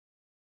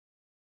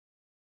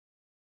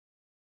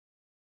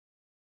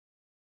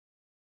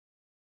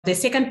The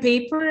second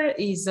paper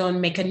is on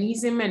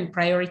mechanism and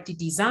priority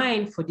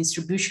design for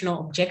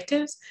distributional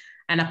objectives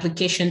and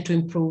application to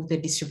improve the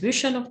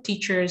distribution of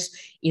teachers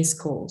in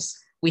schools.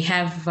 We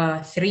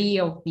have three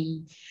of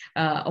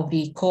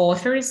the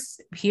co-authors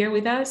here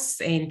with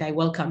us, and I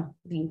welcome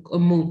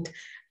Umut.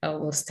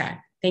 We'll start.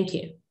 Thank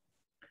you.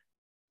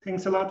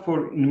 Thanks a lot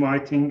for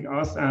inviting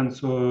us. And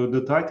so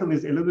the title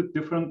is a little bit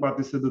different, but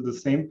this is the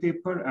same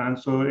paper. And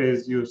so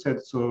as you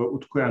said, so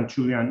Utku and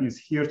Julian is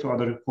here. So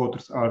other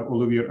authors are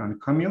Olivier and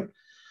Camille.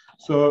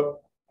 So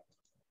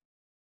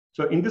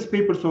in this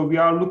paper, so we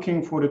are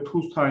looking for a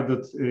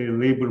two-sided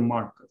labor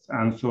market.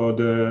 And so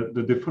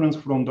the difference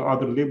from the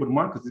other labor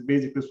markets is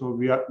basically, so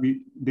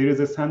there is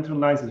a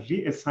centralized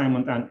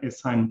reassignment and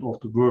assignment of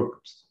the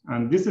workers.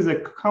 And this is a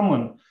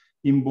common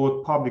in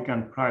both public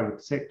and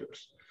private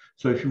sectors.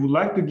 So if you would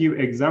like to give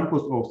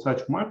examples of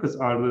such markets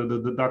are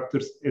the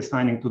doctors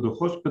assigning to the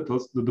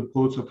hospitals, the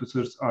police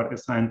officers are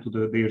assigned to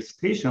their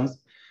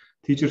stations,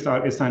 teachers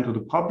are assigned to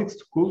the public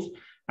schools,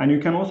 and you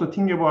can also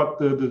think about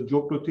the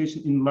job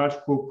rotation in large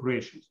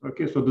corporations.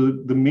 Okay, so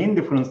the main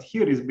difference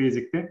here is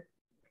basically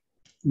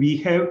we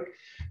have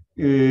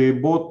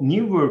both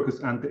new workers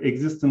and the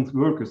existing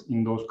workers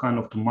in those kind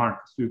of the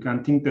markets. You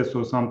can think that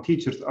so some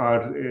teachers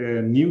are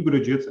new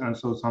graduates, and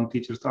so some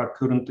teachers are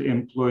currently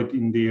employed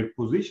in their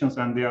positions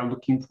and they are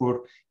looking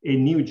for a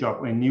new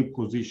job, a new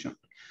position.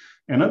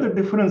 Another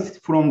difference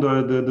from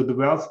the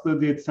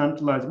well-studied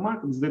centralized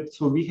market is that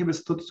so we have a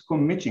statistical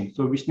matching,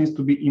 so which needs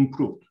to be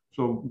improved.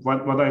 So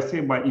what I say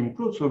by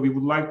improve, so we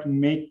would like to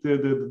make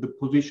the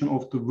position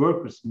of the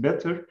workers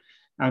better,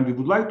 and we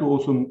would like to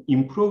also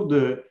improve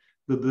the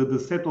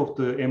set of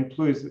the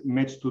employees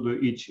matched to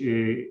each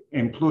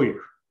employer.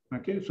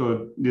 Okay,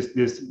 so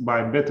this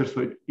by better,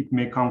 so it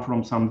may come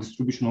from some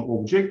distributional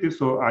objectives,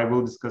 so I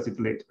will discuss it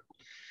later.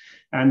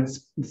 And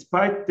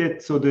despite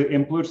that, so the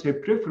employers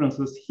have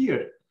preferences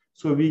here,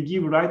 so we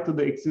give right to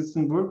the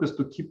existing workers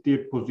to keep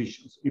their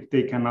positions if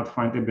they cannot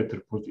find a better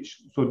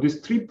position. So these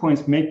 3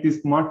 points make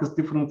these markets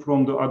different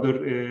from the other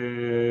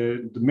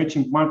the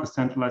matching markets,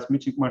 centralized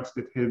matching markets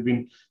that have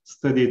been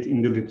studied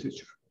in the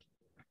literature.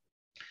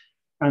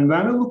 And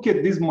when we look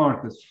at these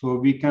markets, so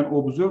we can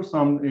observe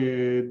some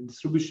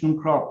distribution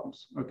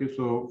problems. Okay,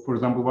 so for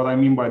example, what I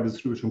mean by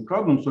distribution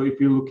problems, so if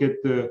you look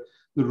at the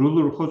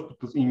rural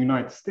hospitals in the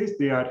United States,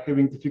 they are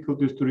having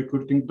difficulties to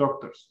recruiting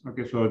doctors.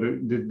 Okay, so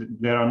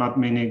there are not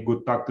many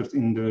good doctors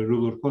in the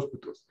rural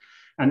hospitals.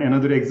 And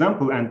another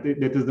example, and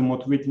that is the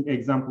motivating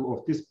example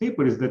of this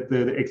paper, is that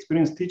the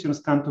experienced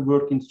teachers tend to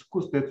work in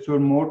schools that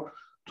serve more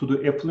to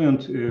the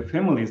affluent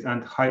families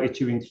and high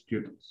achieving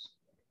students.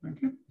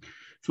 Okay.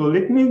 So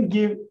let me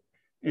give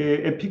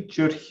a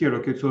picture here.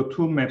 Okay, so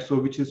two maps, so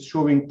which is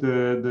showing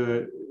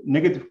the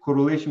negative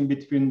correlation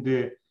between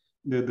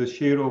the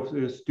share of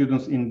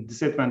students in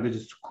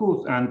disadvantaged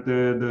schools and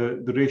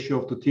the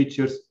ratio of the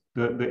teachers,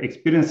 the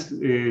experienced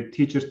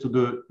teachers to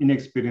the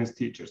inexperienced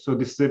teachers. So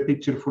this is a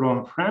picture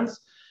from France.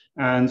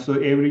 And so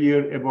every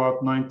year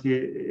about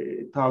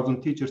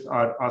 90,000 teachers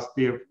are asked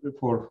there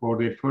for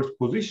their first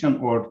position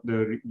or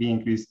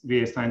being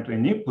reassigned to a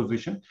new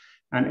position.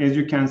 And as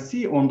you can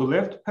see on the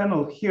left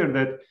panel here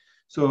that,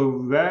 so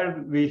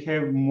where we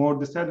have more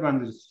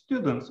disadvantaged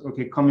students,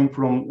 okay, coming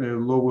from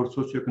lower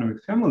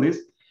socioeconomic families,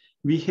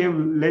 we have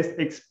less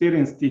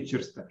experienced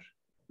teachers there.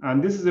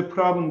 And this is a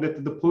problem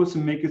that the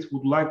policymakers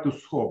would like to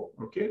solve,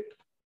 okay?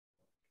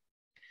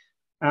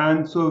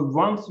 And so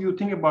once you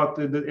think about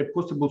a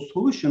possible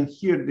solution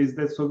here is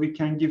that so we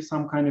can give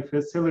some kind of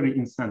a salary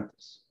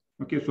incentives.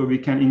 Okay, so we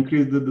can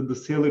increase the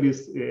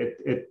salaries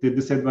at the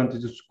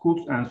disadvantaged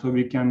schools, and so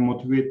we can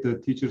motivate the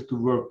teachers to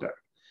work there.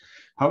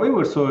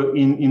 However, so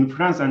in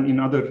France and in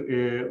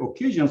other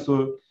occasions,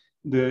 so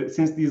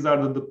since these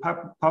are the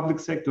public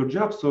sector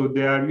jobs, so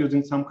they are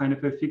using some kind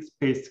of a fixed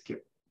pay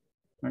scheme.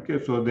 Okay,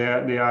 so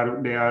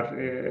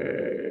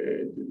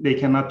they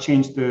cannot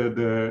change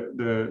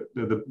the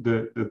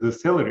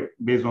salary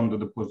based on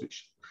the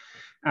position.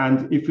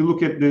 And if you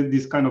look at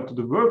this kind of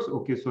the works,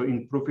 okay, so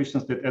in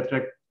professions that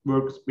attract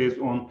workers based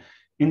on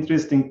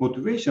interesting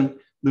motivation,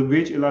 the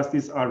wage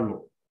elasticities are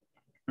low.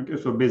 Okay,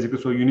 so basically,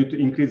 so you need to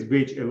increase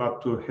wage a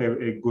lot to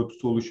have a good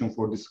solution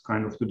for this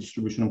kind of the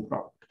distribution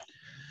problem.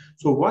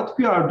 So what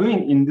we are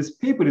doing in this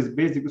paper is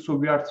basically, so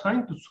we are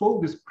trying to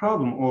solve this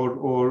problem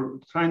or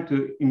trying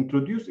to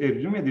introduce a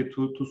remedy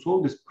to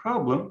solve this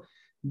problem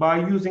by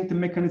using the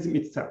mechanism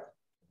itself.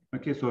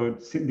 Okay, so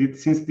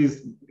since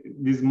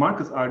these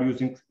markets are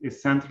using a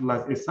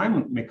centralized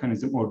assignment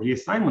mechanism or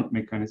reassignment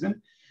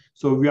mechanism,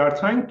 so we are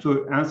trying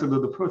to answer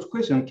the first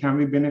question, can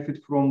we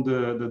benefit from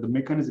the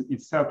mechanism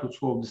itself to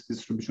solve this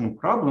distribution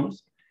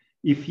problems?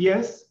 If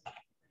yes,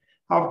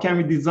 how can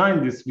we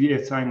design this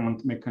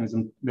reassignment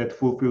mechanism that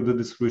fulfill the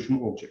distribution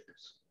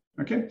objectives?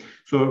 Okay,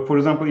 so for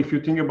example, if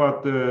you think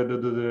about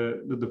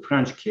the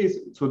French case,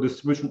 so the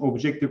distribution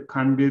objective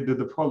can be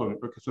the following.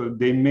 Okay, so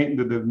they may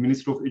the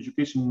Ministry of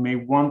Education may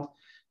want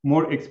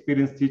more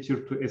experienced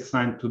teachers to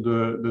assign to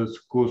the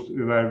schools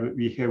where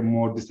we have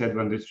more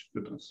disadvantaged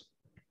students.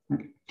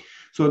 Okay.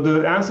 So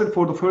the answer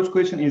for the first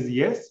question is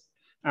yes.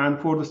 And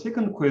for the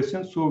second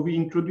question, so we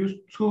introduced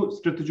two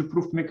strategy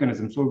proof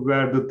mechanisms, so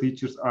where the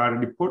teachers are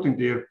reporting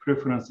their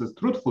preferences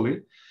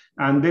truthfully,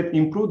 and that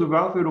improve the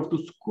welfare of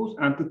the schools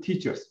and the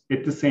teachers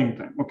at the same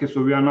time. Okay,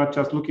 so we are not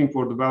just looking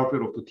for the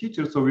welfare of the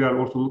teachers, so we are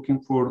also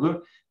looking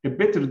for a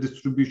better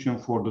distribution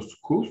for the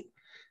schools.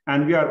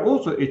 And we are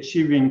also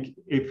achieving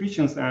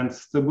efficiency and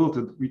stability,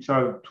 which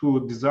are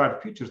two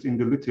desired features in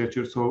the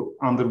literature, so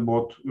under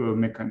both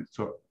mechanisms,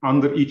 so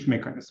under each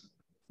mechanism,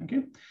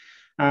 okay?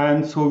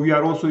 And so we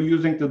are also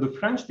using the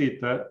French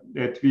data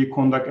that we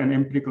conduct an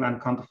empirical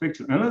and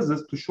counterfactual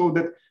analysis to show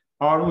that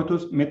our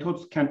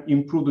methods can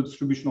improve the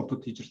distribution of the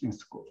teachers in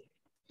schools.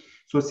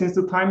 So since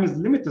the time is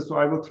limited, so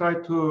I will try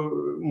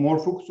to more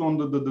focus on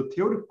the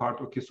theory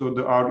part. Okay, so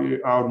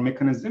our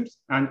mechanisms,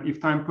 and if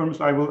time permits,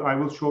 I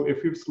will show a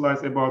few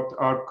slides about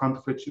our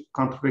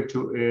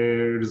counterfactual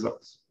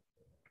results.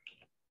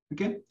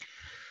 Okay,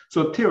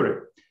 so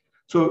theory.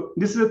 So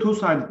this is a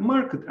two-sided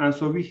market, and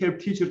so we have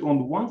teachers on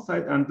the one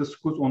side and the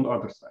schools on the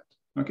other side.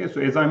 Okay, so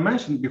as I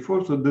mentioned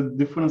before, so the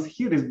difference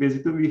here is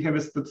basically we have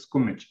a statistical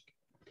matching.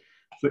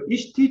 So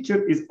each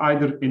teacher is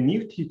either a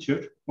new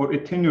teacher or a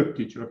tenured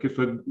teacher. Okay,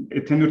 so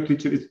a tenured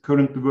teacher is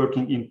currently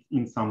working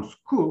in some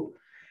school,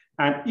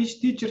 and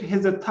each teacher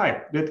has a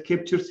type that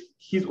captures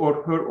his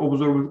or her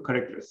observable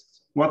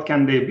characteristics. What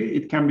can they be?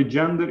 It can be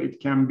gender,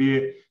 it can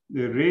be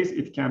the race,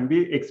 it can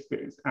be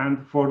experience.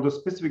 And for the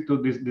specific to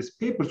this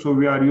paper, so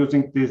we are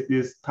using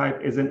this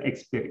type as an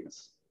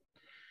experience.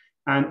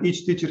 And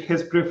each teacher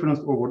has preference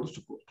over the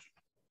schools.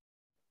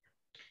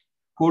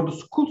 For the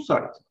school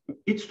side,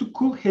 each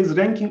school has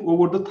ranking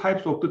over the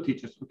types of the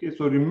teachers. Okay,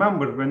 so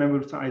remember,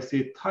 whenever I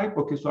say type,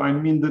 okay, so I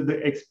mean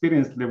the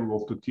experience level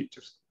of the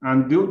teachers,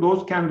 and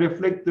those can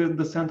reflect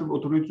the central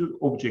authority's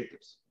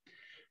objectives.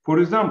 For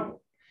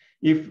example,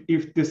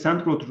 if the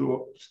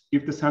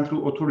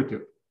central authority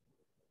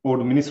or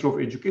the Minister of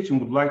Education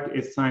would like to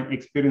assign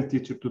experienced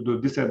teachers to the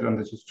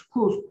disadvantaged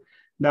schools,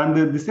 then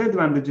the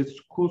disadvantaged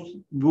schools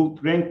will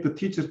rank the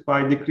teachers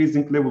by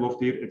decreasing level of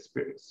their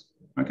experience.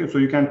 Okay, so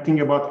you can think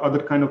about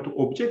other kind of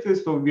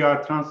objectives. So we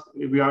are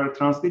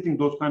translating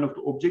those kind of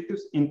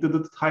objectives into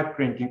the type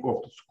ranking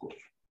of the schools.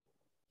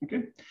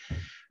 Okay,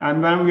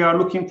 and when we are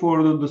looking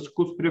for the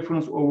school's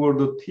preference over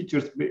the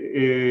teachers,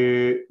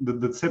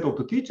 the set of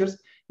the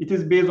teachers, it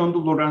is based on the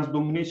Lorentz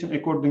domination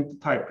according to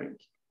type ranking.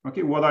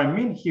 Okay, what I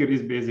mean here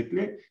is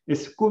basically a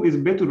school is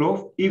better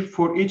off if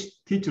for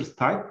each teacher's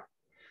type,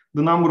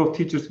 the number of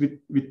teachers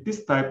with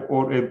this type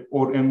or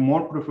a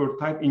more preferred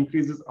type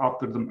increases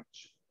after the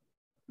match.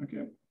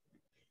 Okay.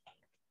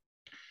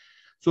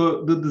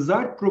 So the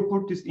desired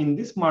properties in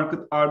this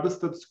market are the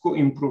statistical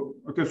improvement.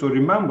 Okay, so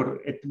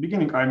remember at the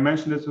beginning I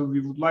mentioned that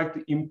we would like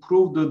to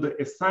improve the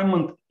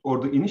assignment or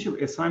the initial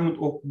assignment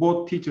of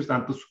both teachers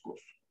and the schools.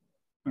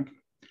 Okay.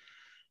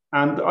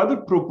 And the other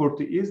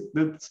property is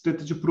the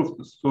strategy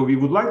proofness. So we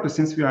would like to,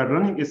 since we are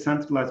running a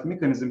centralized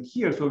mechanism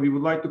here, so we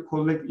would like to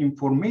collect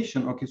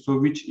information, okay, so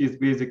which is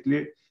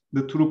basically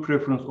the true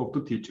preference of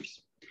the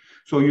teachers.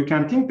 So you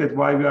can think that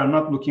why we are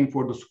not looking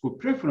for the school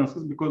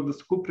preferences, because the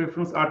school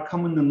preferences are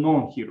commonly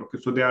known here. Okay,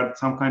 so they are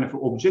some kind of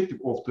objective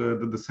of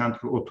the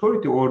central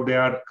authority, or they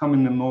are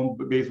commonly known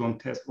based on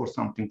tests or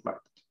something like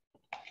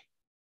that.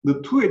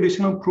 The two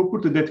additional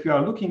property that we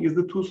are looking is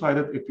the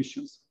two-sided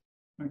efficiency,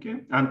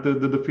 okay, and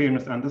the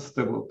fairness and the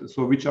stability.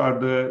 So which are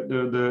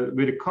the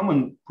very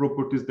common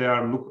properties they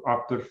are looked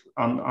after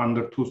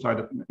under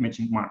two-sided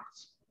matching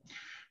markets.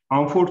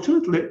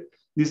 Unfortunately,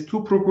 these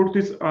two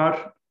properties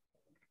are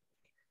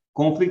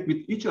conflict with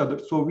each other.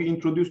 So we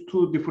introduced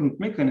two different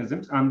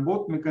mechanisms, and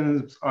both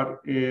mechanisms are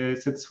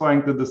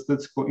satisfying the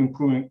statistical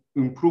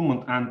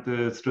improvement and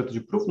the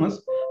strategy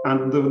proofness.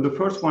 And the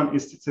first one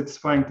is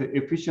satisfying the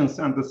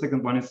efficiency, and the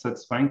second one is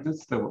satisfying the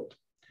stability.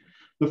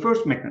 The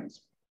first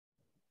mechanism.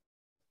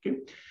 Okay,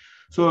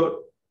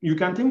 so you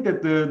can think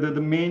that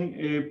the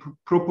main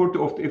property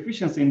of the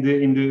efficiency in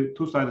the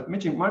two-sided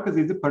matching markets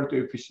is the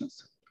Pareto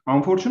efficiency.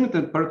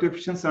 Unfortunately, Pareto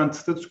efficiency and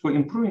statistical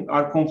improvement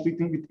are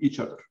conflicting with each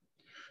other.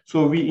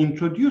 So we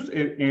introduce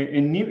a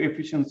new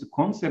efficiency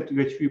concept,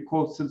 which we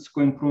call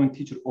statistical improvement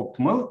teacher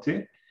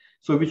optimality.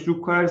 So which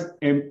requires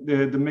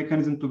the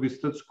mechanism to be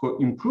statistical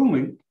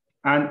improvement,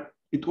 and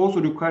it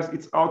also requires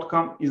its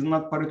outcome is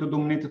not Pareto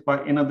dominated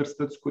by another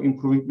statistical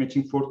improvement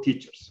matching for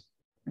teachers.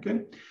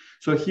 Okay,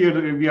 so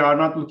here we are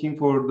not looking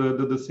for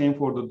the same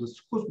for the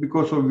schools,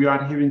 because we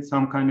are having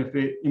some kind of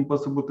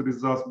impossible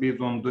results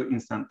based on the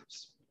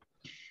incentives.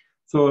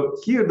 So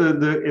here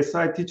the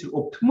SI teacher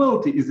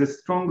optimality is a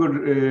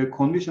stronger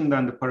condition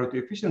than the Pareto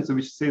efficiency,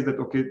 which says that,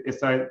 okay,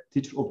 SI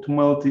teacher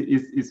optimality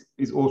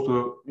is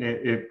also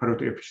a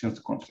Pareto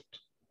efficiency concept.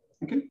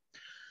 Okay.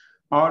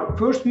 Our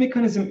first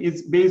mechanism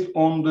is based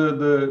on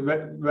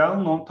the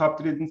well-known top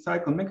trading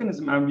cycle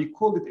mechanism, and we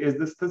call it as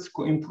the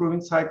statistical improving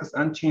cycles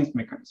and change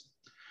mechanism.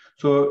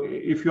 So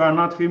if you are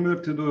not familiar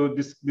to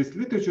this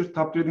literature,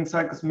 top trading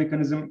cycles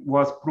mechanism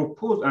was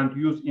proposed and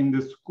used in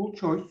the school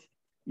choice,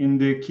 in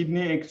the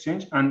kidney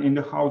exchange, and in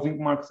the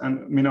housing markets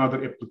and many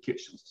other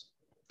applications.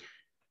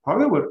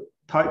 However,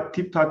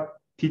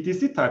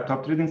 TTC type,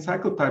 top trading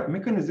cycle type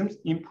mechanisms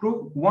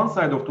improve one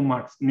side of the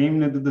marks,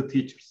 namely the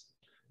teachers.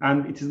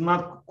 And it is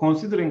not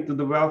considering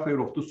the welfare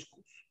of the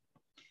schools.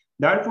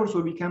 Therefore, so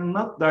we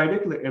cannot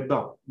directly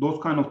adopt those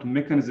kind of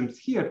mechanisms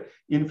here.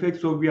 In fact,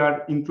 so we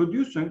are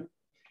introducing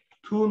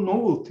two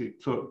novelty.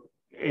 So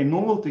a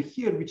novelty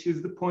here, which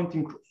is the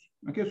pointing cross.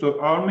 Okay, so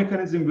our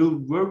mechanism will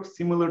work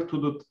similar to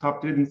the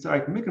top trading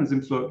cycle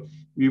mechanism. So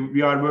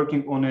we are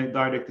working on a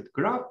directed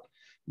graph,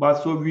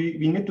 but so we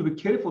need to be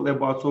careful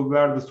about so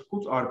where the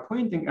schools are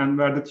pointing and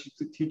where the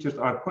teachers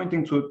are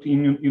pointing so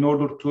in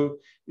order to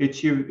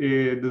achieve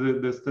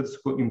the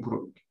statistical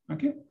improvement.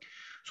 Okay,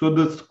 so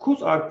the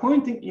schools are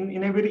pointing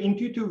in a very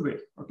intuitive way.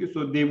 Okay,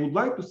 so they would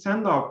like to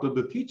send out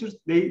the teachers.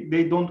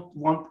 They don't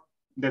want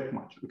that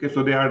much. Okay,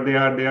 so they are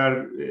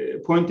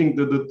pointing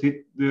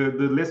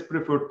the less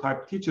preferred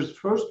type teachers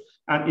first,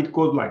 and it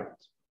goes like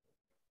that.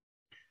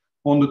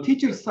 On the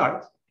teacher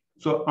side,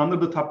 so under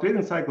the top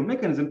trading cycle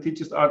mechanism,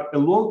 teachers are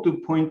allowed to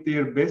point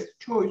their best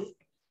choice,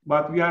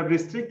 but we are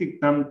restricting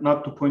them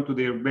not to point to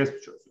their best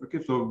choice.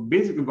 Okay, so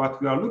basically what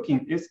we are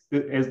looking is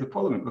as the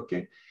following.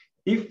 Okay,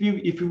 if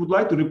you would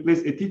like to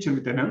replace a teacher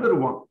with another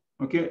one,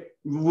 okay,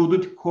 would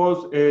it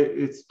cause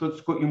a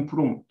statistical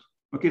improvement?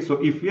 Okay, so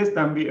if yes,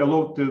 then we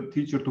allow the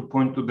teacher to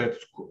point to that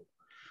school.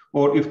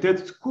 Or if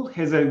that school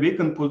has a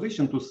vacant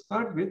position to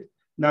start with,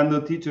 then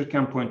the teacher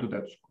can point to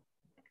that school.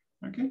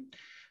 Okay,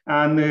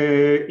 and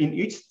in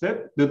each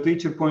step, the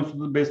teacher points to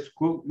the best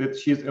school that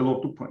she is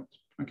allowed to point.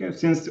 Okay,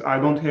 since I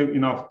don't have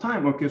enough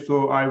time, okay,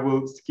 so I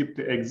will skip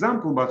the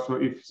example, but so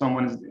if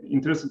someone is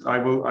interested, I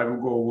will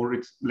go over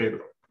it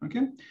later.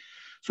 Okay.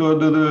 So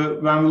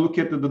when we look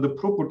at the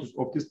properties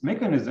of this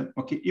mechanism,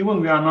 okay,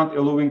 even we are not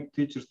allowing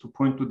teachers to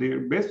point to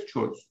their best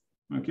choice,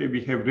 okay, we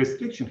have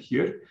restriction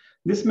here.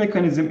 This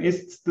mechanism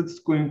is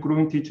statistically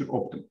improving teacher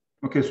optimum,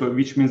 okay, so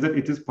which means that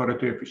it is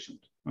Pareto efficient,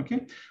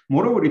 okay.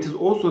 Moreover, it is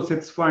also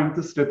satisfying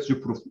the strategy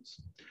proofness.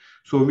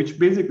 So which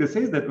basically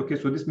says that, okay,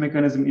 so this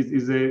mechanism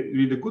is a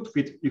really good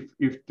fit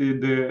if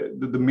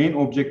the main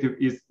objective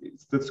is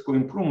statistical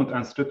improvement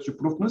and strategy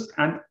proofness,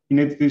 and in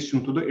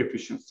addition to the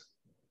efficiency.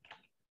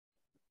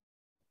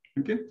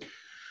 Okay,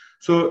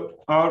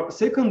 so our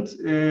second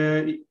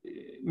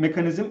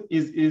mechanism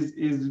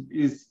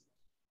is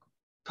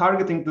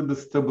targeting the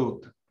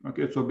stability.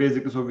 Okay, so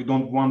basically, so we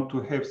don't want to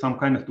have some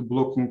kind of the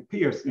blocking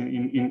pairs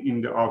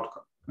in the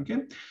outcome. Okay,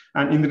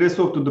 and in the rest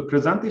of the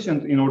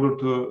presentation, in order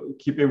to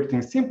keep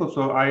everything simple,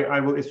 so I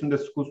will assume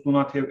that schools do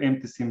not have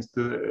empty sims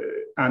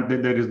and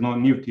that there is no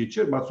new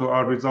teacher, but so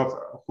our results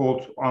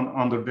hold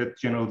under that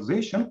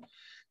generalization.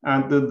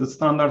 And the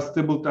standard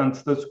stability and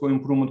statistical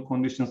improvement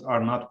conditions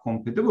are not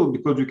compatible,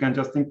 because you can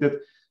just think that,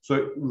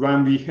 so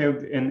when we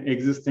have an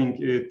existing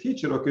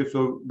teacher, okay,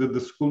 so the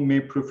school may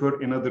prefer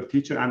another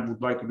teacher and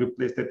would like to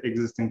replace that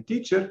existing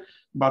teacher,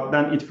 but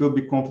then it will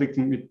be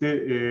conflicting with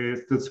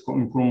the statistical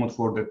improvement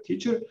for that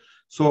teacher.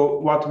 So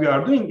what we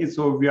are doing is,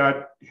 so we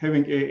are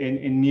having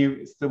a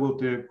new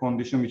stability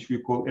condition, which we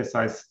call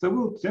SI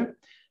stability.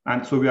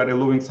 And so we are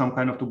allowing some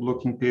kind of the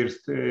blocking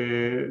pairs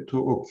to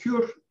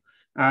occur.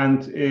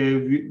 And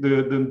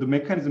the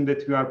mechanism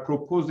that we are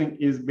proposing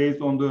is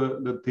based on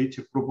the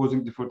teacher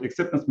proposing deferred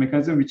acceptance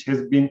mechanism, which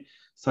has been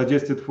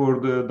suggested for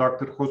the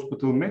doctor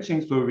hospital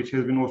matching, so which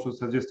has been also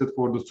suggested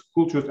for the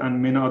school choice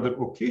and many other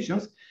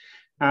occasions.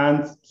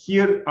 And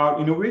here our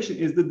innovation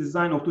is the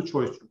design of the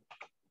choice rule.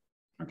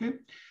 Okay,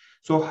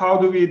 so how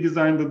do we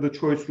design the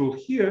choice rule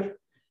here?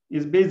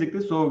 Is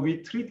basically, so we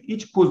treat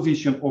each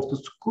position of the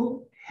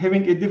school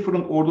having a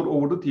different order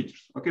over the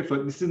teachers. Okay,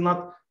 so this is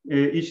not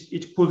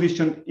each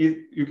position is,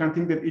 you can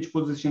think that each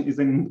position is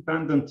an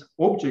independent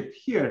object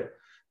here.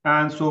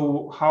 And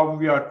so how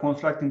we are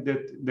constructing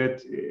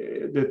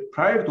that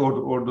prior order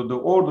or the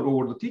order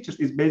over the teachers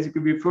is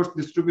basically we first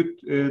distribute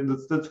the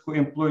statistical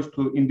employees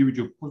to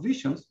individual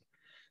positions.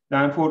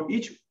 Then for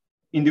each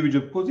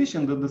individual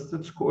position, the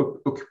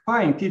statistical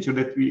occupying teacher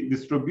that we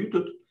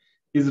distributed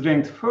is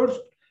ranked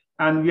first.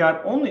 And we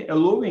are only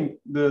allowing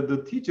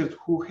the teachers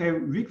who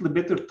have weekly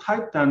better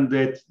type than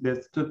that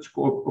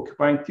statistical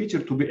occupying teacher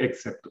to be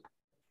acceptable.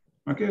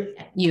 Okay.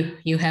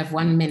 You have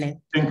 1 minute.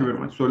 Thank you very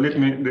much. So let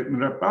me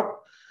wrap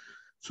up.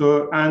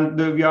 So, and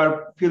we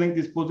are filling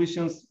these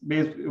positions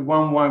based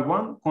one by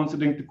one,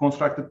 considering the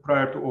constructed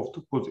prior to of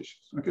two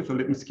positions. Okay. So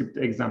let me skip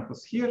the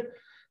examples here.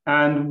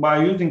 And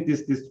by using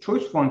this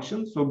choice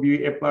function, so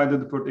we apply the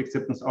deferred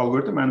acceptance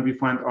algorithm and we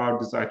find our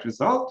desired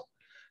result.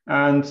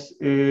 And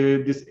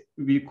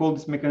we call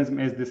this mechanism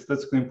as the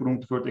statistical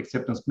improvement deferred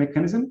acceptance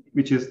mechanism,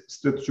 which is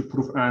strategy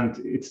proof, and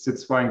it's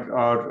satisfying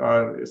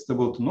our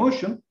stability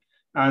notion.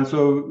 And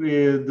so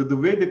the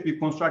way that we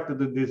constructed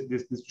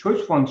this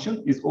choice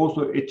function is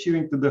also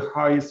achieving the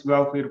highest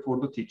welfare for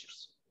the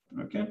teachers.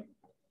 Okay,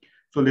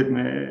 so let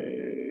me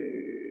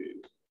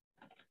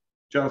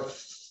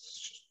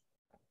just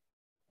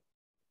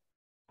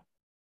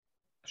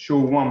show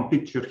one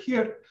picture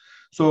here.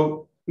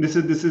 So This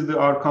is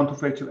our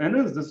counterfactual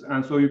analysis,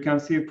 and so you can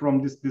see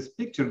from this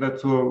picture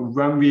that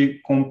when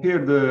we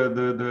compare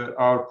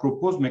our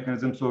proposed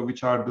mechanisms,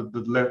 which are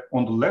the left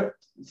on the left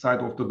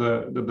side of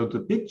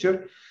the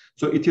picture,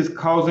 so it is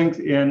causing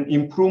an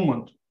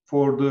improvement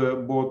for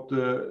both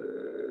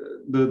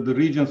the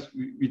regions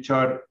which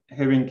are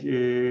having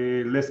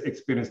less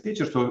experienced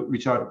teachers, so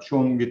which are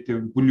shown with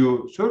the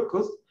blue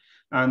circles,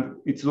 and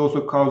it's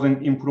also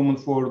causing improvement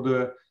for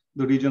the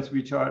regions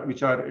which are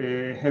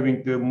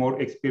having the more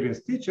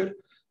experienced teacher.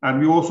 And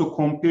we also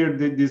compared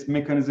this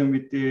mechanism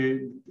with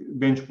the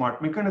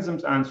benchmark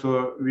mechanisms, and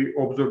so we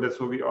observed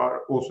that we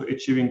are also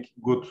achieving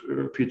good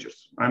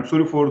features. I'm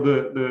sorry for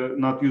the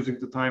not using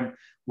the time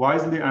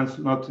wisely and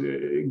not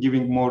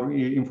giving more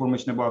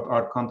information about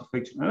our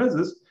counterfactual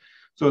analysis.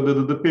 So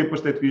the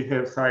papers that we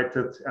have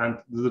cited and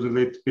the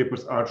related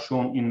papers are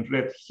shown in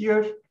red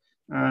here.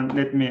 And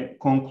let me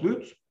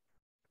conclude.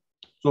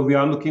 So we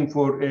are looking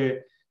for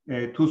a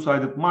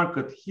two-sided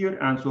market here,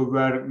 and so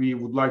where we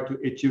would like to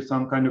achieve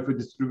some kind of a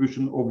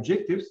distribution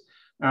objectives,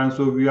 and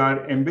so we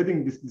are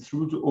embedding this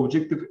distribution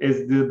objective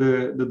as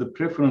the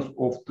preference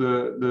of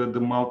the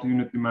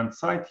multi-unit demand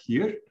side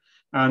here,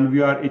 and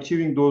we are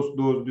achieving those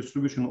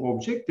distribution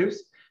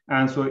objectives.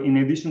 And so in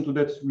addition to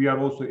that, we are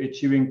also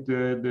achieving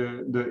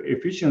the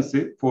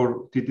efficiency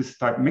for TTC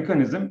type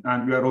mechanism,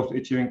 and we are also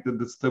achieving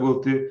the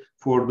stability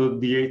for the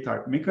DA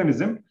type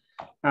mechanism.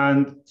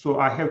 And so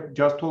I have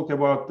just talked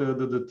about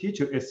the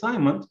teacher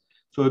assignment.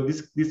 So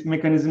these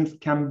mechanisms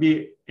can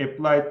be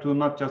applied to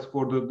not just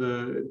for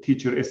the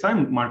teacher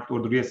assignment market or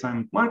the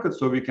reassignment market.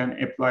 So we can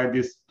apply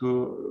this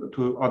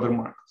to other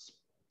markets.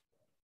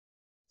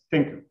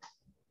 Thank you.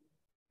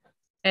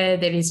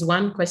 There is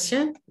one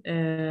question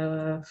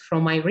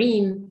from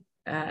Irene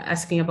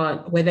asking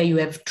about whether you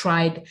have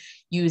tried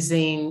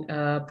using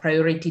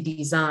priority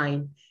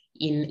design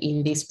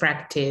in this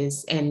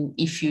practice, and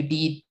if you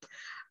did,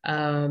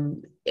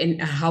 and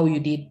how you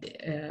did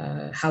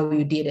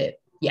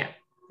it. Yeah,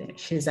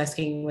 she's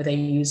asking whether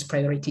you use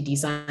priority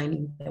design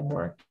in the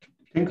work.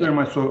 Thank you very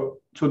much.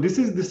 So this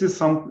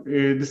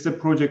is a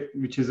project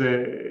which is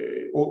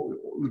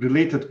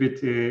related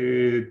with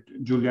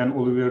Julian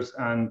Oliver's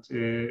and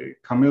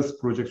Camille's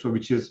project, so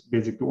which is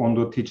basically on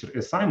the teacher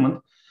assignment.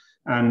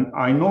 And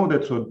I know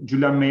that, so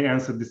Julian may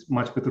answer this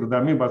much better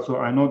than me, but so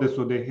I know that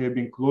they have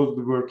been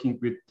closely working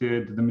with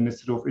the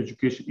Ministry of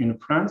Education in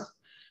France.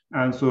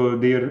 And so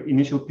their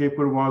initial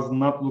paper was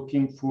not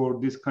looking for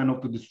this kind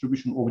of the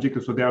distribution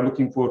objective. So they are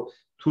looking for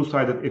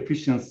two-sided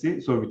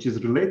efficiency, so which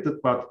is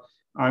related, but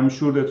I'm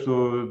sure that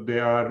they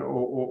are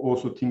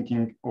also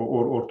thinking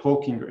or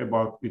talking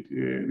about with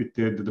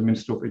the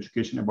Ministry of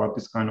Education about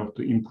this kind of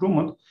the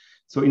improvement.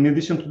 So in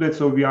addition to that,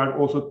 so we are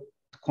also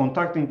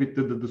contacting with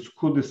the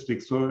school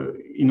districts, so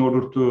in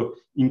order to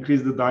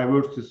increase the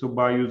diversity, so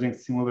by using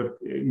similar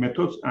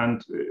methods,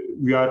 and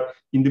we are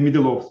in the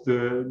middle of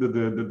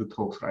the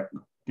talks right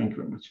now. Thank you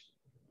very much.